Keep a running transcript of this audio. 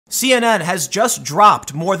CNN has just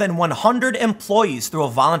dropped more than 100 employees through a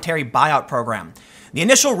voluntary buyout program. The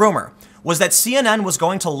initial rumor was that CNN was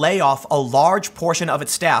going to lay off a large portion of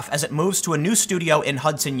its staff as it moves to a new studio in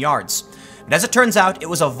Hudson Yards. But as it turns out, it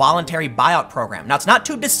was a voluntary buyout program. Now, it's not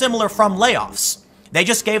too dissimilar from layoffs. They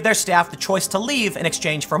just gave their staff the choice to leave in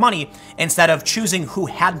exchange for money instead of choosing who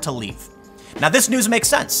had to leave. Now, this news makes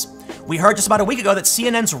sense. We heard just about a week ago that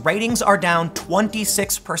CNN's ratings are down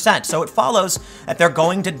 26%, so it follows that they're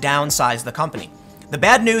going to downsize the company. The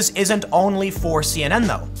bad news isn't only for CNN,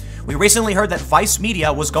 though. We recently heard that Vice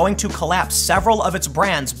Media was going to collapse several of its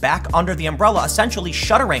brands back under the umbrella, essentially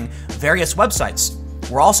shuttering various websites.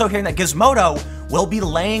 We're also hearing that Gizmodo will be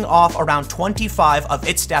laying off around 25 of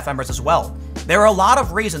its staff members as well. There are a lot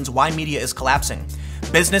of reasons why media is collapsing.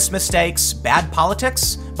 Business mistakes, bad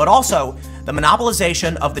politics, but also the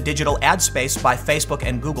monopolization of the digital ad space by Facebook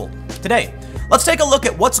and Google. Today, let's take a look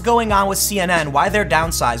at what's going on with CNN, why they're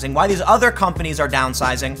downsizing, why these other companies are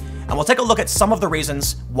downsizing, and we'll take a look at some of the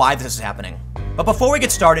reasons why this is happening. But before we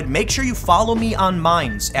get started, make sure you follow me on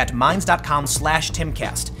Minds at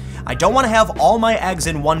minds.com/Timcast. I don't want to have all my eggs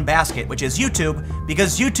in one basket, which is YouTube,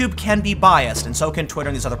 because YouTube can be biased, and so can Twitter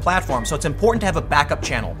and these other platforms, so it's important to have a backup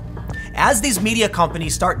channel. As these media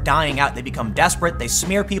companies start dying out, they become desperate, they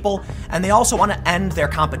smear people, and they also want to end their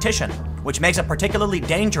competition, which makes it particularly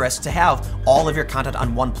dangerous to have all of your content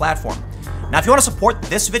on one platform. Now, if you want to support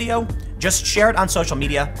this video, just share it on social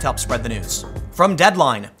media to help spread the news. From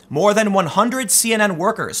Deadline, more than 100 CNN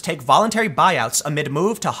workers take voluntary buyouts amid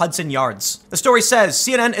move to Hudson Yards. The story says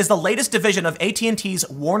CNN is the latest division of AT&T's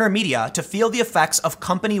Warner Media to feel the effects of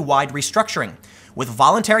company-wide restructuring, with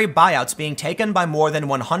voluntary buyouts being taken by more than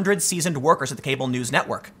 100 seasoned workers at the cable news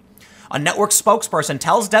network. A network spokesperson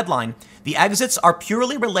tells Deadline the exits are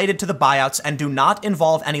purely related to the buyouts and do not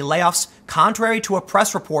involve any layoffs, contrary to a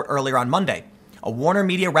press report earlier on Monday. A Warner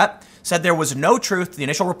Media rep said there was no truth to the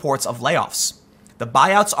initial reports of layoffs. The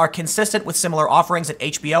buyouts are consistent with similar offerings at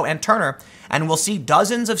HBO and Turner, and will see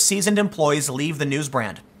dozens of seasoned employees leave the news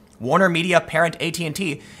brand. Warner Media parent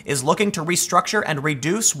AT&T is looking to restructure and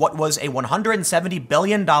reduce what was a $170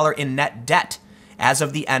 billion in net debt as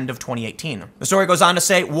of the end of 2018. The story goes on to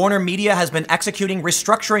say Warner Media has been executing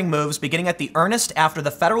restructuring moves beginning at the earnest after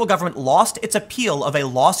the federal government lost its appeal of a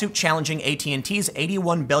lawsuit challenging AT&T's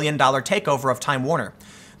 $81 billion takeover of Time Warner.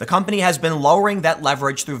 The company has been lowering that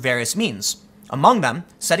leverage through various means, among them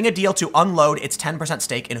setting a deal to unload its 10%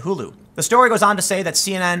 stake in Hulu. The story goes on to say that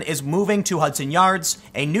CNN is moving to Hudson Yards,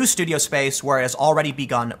 a new studio space where it has already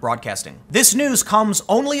begun broadcasting. This news comes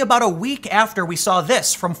only about a week after we saw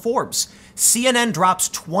this from Forbes. CNN drops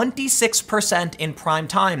 26% in prime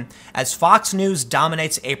time as Fox News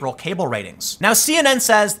dominates April cable ratings. Now, CNN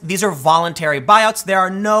says these are voluntary buyouts, there are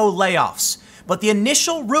no layoffs, but the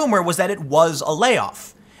initial rumor was that it was a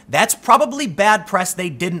layoff. That's probably bad press they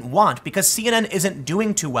didn't want because CNN isn't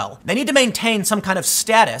doing too well. They need to maintain some kind of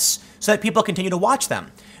status so that people continue to watch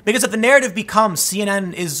them. Because if the narrative becomes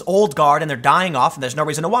CNN is old guard and they're dying off and there's no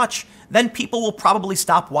reason to watch, then people will probably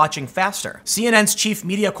stop watching faster. CNN's chief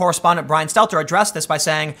media correspondent Brian Stelter addressed this by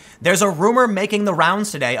saying, "There's a rumor making the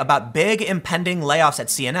rounds today about big impending layoffs at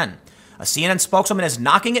CNN. A CNN spokeswoman is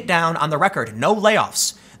knocking it down on the record, no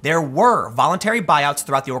layoffs. There were voluntary buyouts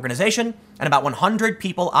throughout the organization, and about 100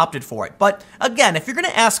 people opted for it. But again, if you're going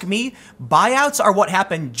to ask me, buyouts are what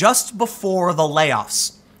happened just before the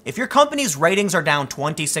layoffs. If your company's ratings are down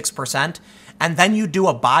 26% and then you do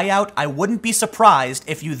a buyout, I wouldn't be surprised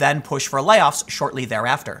if you then push for layoffs shortly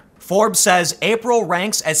thereafter." Forbes says April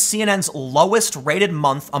ranks as CNN's lowest rated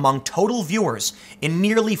month among total viewers in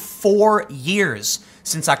nearly 4 years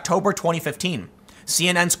since October 2015.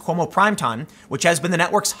 CNN's Cuomo Primetime, which has been the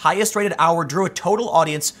network's highest rated hour, drew a total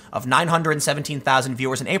audience of 917,000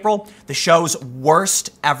 viewers in April, the show's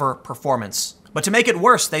worst ever performance. But to make it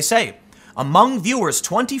worse, they say, among viewers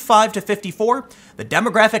 25 to 54, the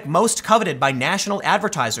demographic most coveted by national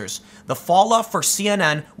advertisers, the falloff for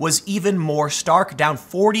CNN was even more stark, down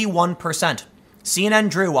 41%. CNN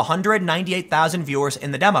drew 198,000 viewers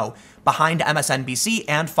in the demo, behind MSNBC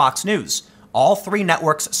and Fox News. All three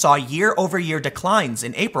networks saw year-over-year declines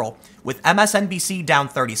in April, with MSNBC down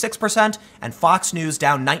 36% and Fox News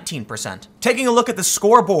down 19%. Taking a look at the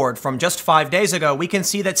scoreboard from just 5 days ago, we can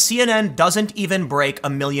see that CNN doesn't even break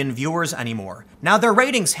 1 million viewers anymore. Now, their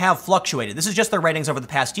ratings have fluctuated. This is just their ratings over the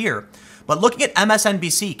past year. But looking at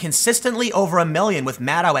MSNBC, consistently over 1 million, with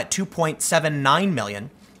Maddow at 2.79 million,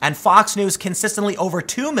 and Fox News consistently over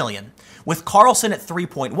 2 million. With Carlson at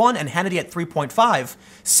 3.1 and Hannity at 3.5,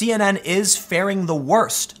 CNN is faring the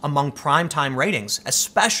worst among primetime ratings,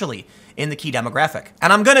 especially in the key demographic.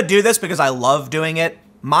 And I'm gonna do this because I love doing it,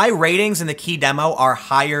 My ratings in the key demo are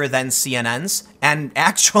higher than CNN's, and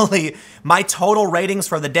actually, my total ratings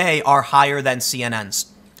for the day are higher than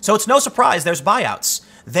CNN's. So it's no surprise there's buyouts.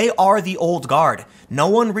 They are the old guard. No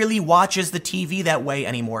one really watches the TV that way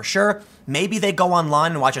anymore. Sure, maybe they go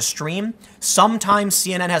online and watch a stream. Sometimes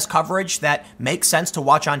CNN has coverage that makes sense to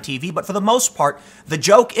watch on TV, but for the most part, the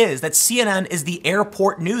joke is that CNN is the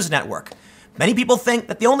airport news network. Many people think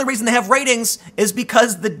that the only reason they have ratings is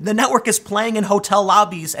because the network is playing in hotel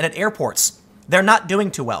lobbies and at airports. They're not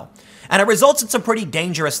doing too well. And it results in some pretty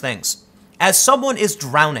dangerous things. As someone is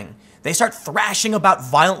drowning, they start thrashing about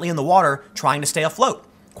violently in the water, trying to stay afloat.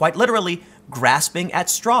 Quite literally, grasping at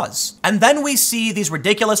straws. And then we see these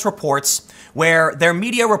ridiculous reports where their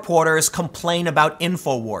media reporters complain about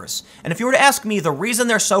InfoWars. And if you were to ask me the reason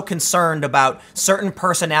they're so concerned about certain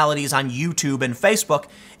personalities on YouTube and Facebook,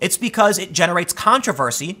 it's because it generates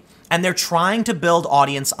controversy and they're trying to build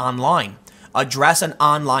audience online. Address an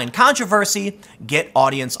online controversy, get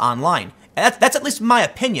audience online. That's at least my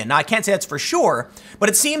opinion. Now, I can't say that's for sure, but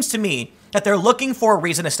it seems to me that they're looking for a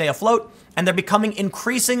reason to stay afloat, and they're becoming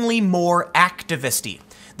increasingly more activist-y.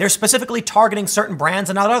 They're specifically targeting certain brands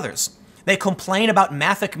and not others. They complain about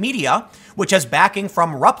Mafic Media, which has backing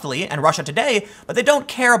from Ruptly and Russia Today, but they don't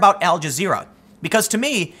care about Al Jazeera. Because to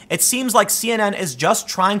me, it seems like CNN is just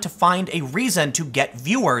trying to find a reason to get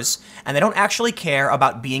viewers, and they don't actually care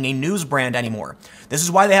about being a news brand anymore. This is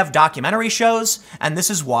why they have documentary shows, and this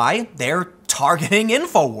is why they're targeting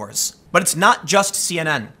InfoWars. But it's not just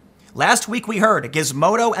CNN. Last week we heard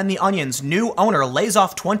Gizmodo and The Onion's new owner lays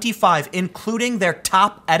off 25, including their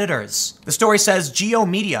top editors. The story says Geo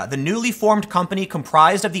Media, the newly formed company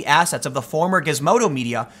comprised of the assets of the former Gizmodo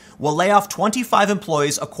Media, will lay off 25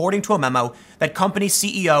 employees according to a memo that company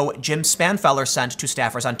CEO Jim Spanfeller sent to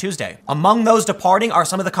staffers on Tuesday. Among those departing are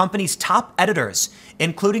some of the company's top editors,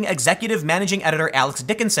 including executive managing editor Alex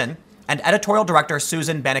Dickinson and editorial director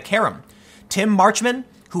Susan Banikarim. Tim Marchman,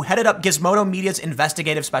 who headed up Gizmodo Media's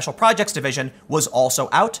investigative special projects division, was also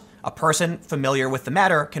out. A person familiar with the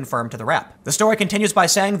matter confirmed to the Wrap. The story continues by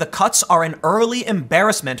saying the cuts are an early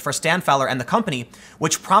embarrassment for Spanfeller and the company,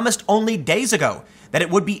 which promised only days ago that it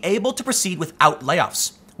would be able to proceed without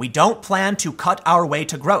layoffs. We don't plan to cut our way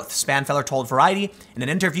to growth, Spanfeller told Variety in an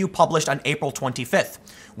interview published on April 25th.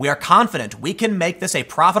 We are confident we can make this a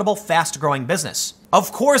profitable, fast-growing business.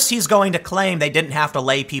 Of course, he's going to claim they didn't have to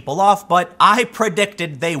lay people off, but I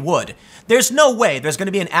predicted they would. There's no way there's going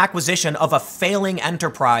to be an acquisition of a failing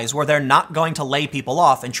enterprise where they're not going to lay people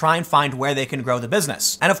off and try and find where they can grow the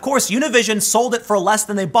business. And of course, Univision sold it for less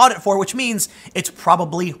than they bought it for, which means it's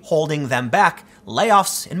probably holding them back.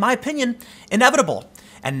 Layoffs, in my opinion, inevitable.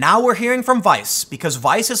 And now we're hearing from Vice, because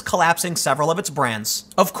Vice is collapsing several of its brands.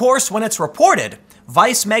 Of course, when it's reported,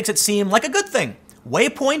 Vice makes it seem like a good thing.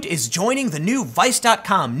 Waypoint is joining the new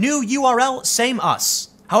Vice.com, new URL, same us.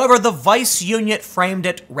 However, the Vice unit framed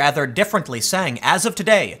it rather differently, saying, as of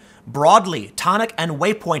today, Broadly, Tonic, and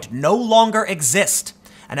Waypoint no longer exist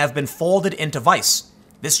and have been folded into Vice.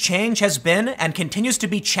 This change has been and continues to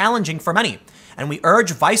be challenging for many, and we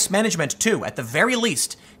urge Vice management to, at the very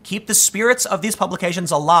least, keep the spirits of these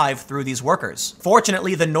publications alive through these workers.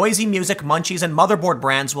 Fortunately, the Noisy Music, Munchies, and Motherboard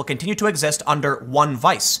brands will continue to exist under one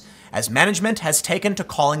Vice, as management has taken to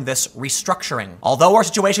calling this restructuring. Although our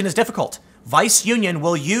situation is difficult, Vice Union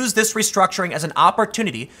will use this restructuring as an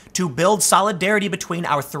opportunity to build solidarity between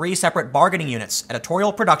our three separate bargaining units,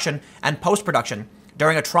 editorial, production, and post-production,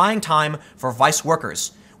 during a trying time for Vice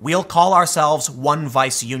workers. We'll call ourselves One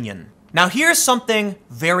Vice Union. Now here's something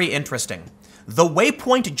very interesting. The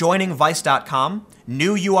Waypoint joining Vice.com,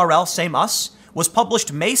 new URL, same us, was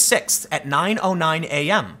published May 6th at 9:09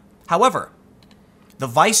 a.m. However, the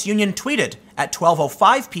Vice Union tweeted at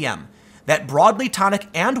 12:05 p.m. that Broadly, Tonic,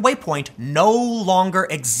 and Waypoint no longer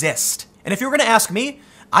exist. And if you were going to ask me,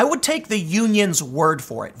 I would take the union's word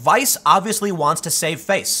for it. Vice obviously wants to save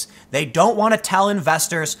face. They don't want to tell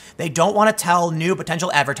investors, they don't want to tell new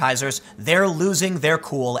potential advertisers they're losing their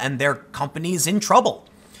cool and their company's in trouble.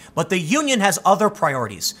 But the union has other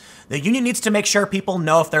priorities. The union needs to make sure people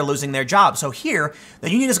know if they're losing their jobs. So here, the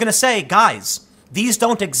union is going to say, guys, these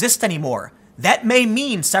don't exist anymore. That may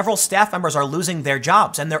mean several staff members are losing their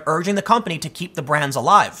jobs, and they're urging the company to keep the brands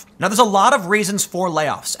alive. Now, there's a lot of reasons for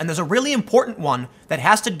layoffs, and there's a really important one that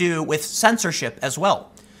has to do with censorship as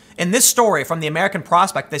well. In this story from the American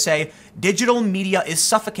Prospect, they say, digital media is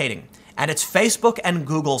suffocating, and it's Facebook and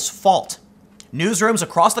Google's fault. Newsrooms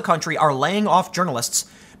across the country are laying off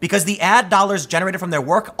journalists because the ad dollars generated from their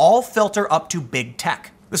work all filter up to big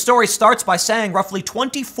tech. The story starts by saying roughly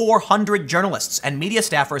 2,400 journalists and media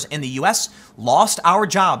staffers in the US lost our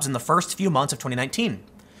jobs in the first few months of 2019.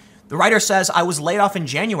 The writer says, I was laid off in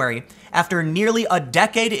January after nearly a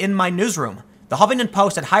decade in my newsroom. The Huffington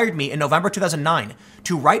Post had hired me in November 2009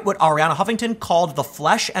 to write what Arianna Huffington called the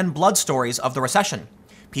flesh and blood stories of the recession.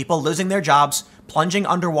 People losing their jobs, plunging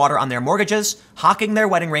underwater on their mortgages, hawking their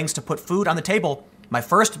wedding rings to put food on the table. My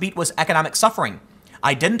first beat was economic suffering.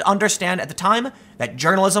 I didn't understand at the time that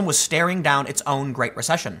journalism was staring down its own Great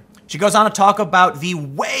Recession. She goes on to talk about the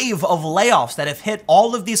wave of layoffs that have hit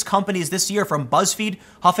all of these companies this year, from BuzzFeed,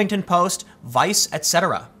 Huffington Post, Vice,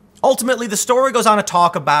 etc. Ultimately, the story goes on to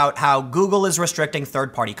talk about how Google is restricting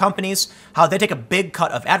third-party companies, how they take a big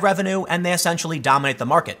cut of ad revenue, and they essentially dominate the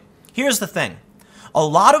market. Here's the thing. A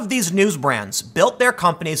lot of these news brands built their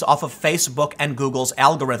companies off of Facebook and Google's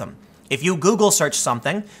algorithm. If you Google search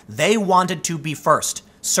something, they wanted to be first.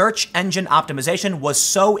 Search engine optimization was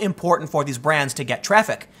so important for these brands to get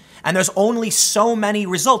traffic. And there's only so many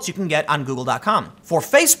results you can get on Google.com. For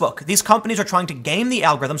Facebook, these companies are trying to game the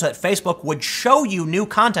algorithm so that Facebook would show you new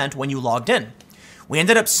content when you logged in. We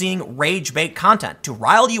ended up seeing rage bait content to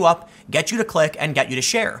rile you up, get you to click, and get you to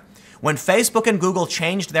share. When Facebook and Google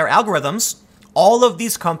changed their algorithms, all of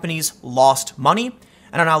these companies lost money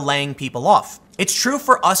and are now laying people off. It's true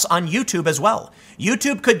for us on YouTube as well.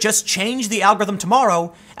 YouTube could just change the algorithm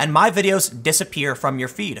tomorrow and my videos disappear from your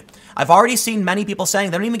feed. I've already seen many people saying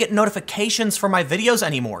they don't even get notifications for my videos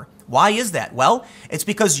anymore. Why is that? Well, it's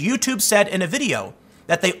because YouTube said in a video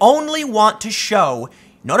that they only want to show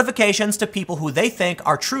notifications to people who they think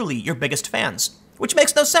are truly your biggest fans, which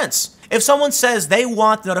makes no sense. If someone says they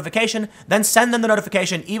want the notification, then send them the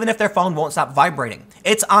notification even if their phone won't stop vibrating.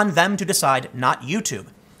 It's on them to decide, not YouTube.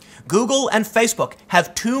 Google and Facebook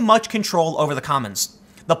have too much control over the commons,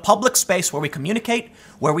 the public space where we communicate,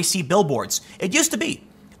 where we see billboards. It used to be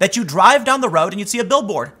that you drive down the road and you'd see a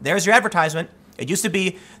billboard. There's your advertisement. It used to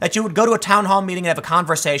be that you would go to a town hall meeting and have a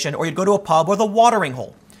conversation, or you'd go to a pub or the watering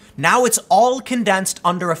hole. Now it's all condensed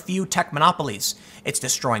under a few tech monopolies. It's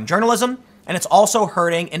destroying journalism, and it's also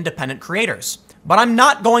hurting independent creators. But I'm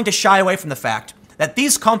not going to shy away from the fact that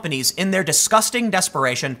these companies, in their disgusting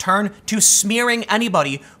desperation, turn to smearing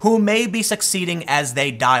anybody who may be succeeding as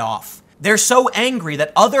they die off. They're so angry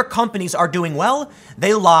that other companies are doing well,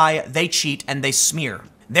 they lie, they cheat, and they smear.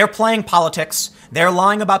 They're playing politics, they're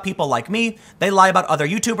lying about people like me, they lie about other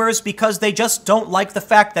YouTubers because they just don't like the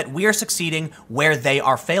fact that we're succeeding where they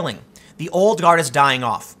are failing. The old guard is dying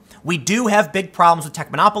off. We do have big problems with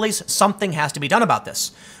tech monopolies. Something has to be done about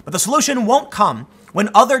this. But the solution won't come when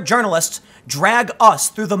other journalists drag us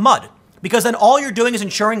through the mud, because then all you're doing is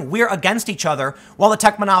ensuring we're against each other while the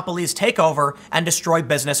tech monopolies take over and destroy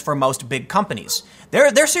business for most big companies.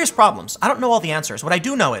 They're serious problems. I don't know all the answers. What I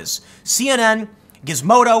do know is CNN,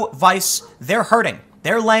 Gizmodo, Vice, they're hurting.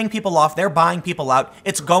 They're laying people off. They're buying people out.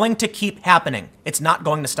 It's going to keep happening. It's not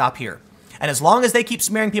going to stop here. And as long as they keep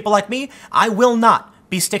smearing people like me, I will not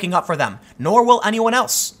be sticking up for them, nor will anyone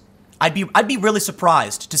else. I'd be really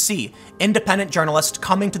surprised to see independent journalists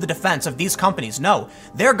coming to the defense of these companies. No,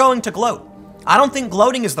 they're going to gloat. I don't think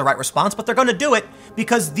gloating is the right response, but they're going to do it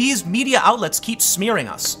because these media outlets keep smearing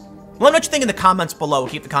us. Let me know what you think in the comments below.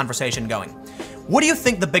 Keep the conversation going. What do you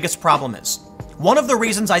think the biggest problem is? One of the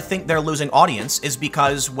reasons I think they're losing audience is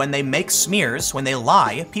because when they make smears, when they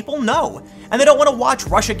lie, people know, and they don't want to watch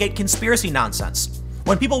Russiagate conspiracy nonsense.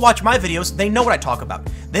 When people watch my videos, they know what I talk about.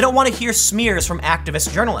 They don't want to hear smears from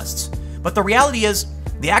activist journalists. But the reality is,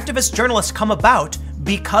 the activist journalists come about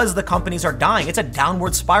because the companies are dying. It's a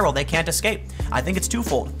downward spiral they can't escape. I think it's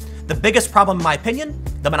twofold. The biggest problem, in my opinion,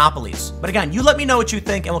 the monopolies. But again, you let me know what you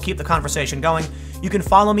think and we'll keep the conversation going. You can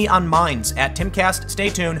follow me on Minds at Timcast. Stay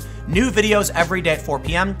tuned. New videos every day at 4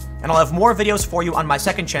 p.m. And I'll have more videos for you on my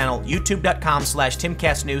second channel,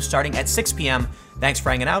 youtube.com/TimcastNews, starting at 6 p.m. Thanks for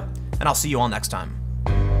hanging out, and I'll see you all next time.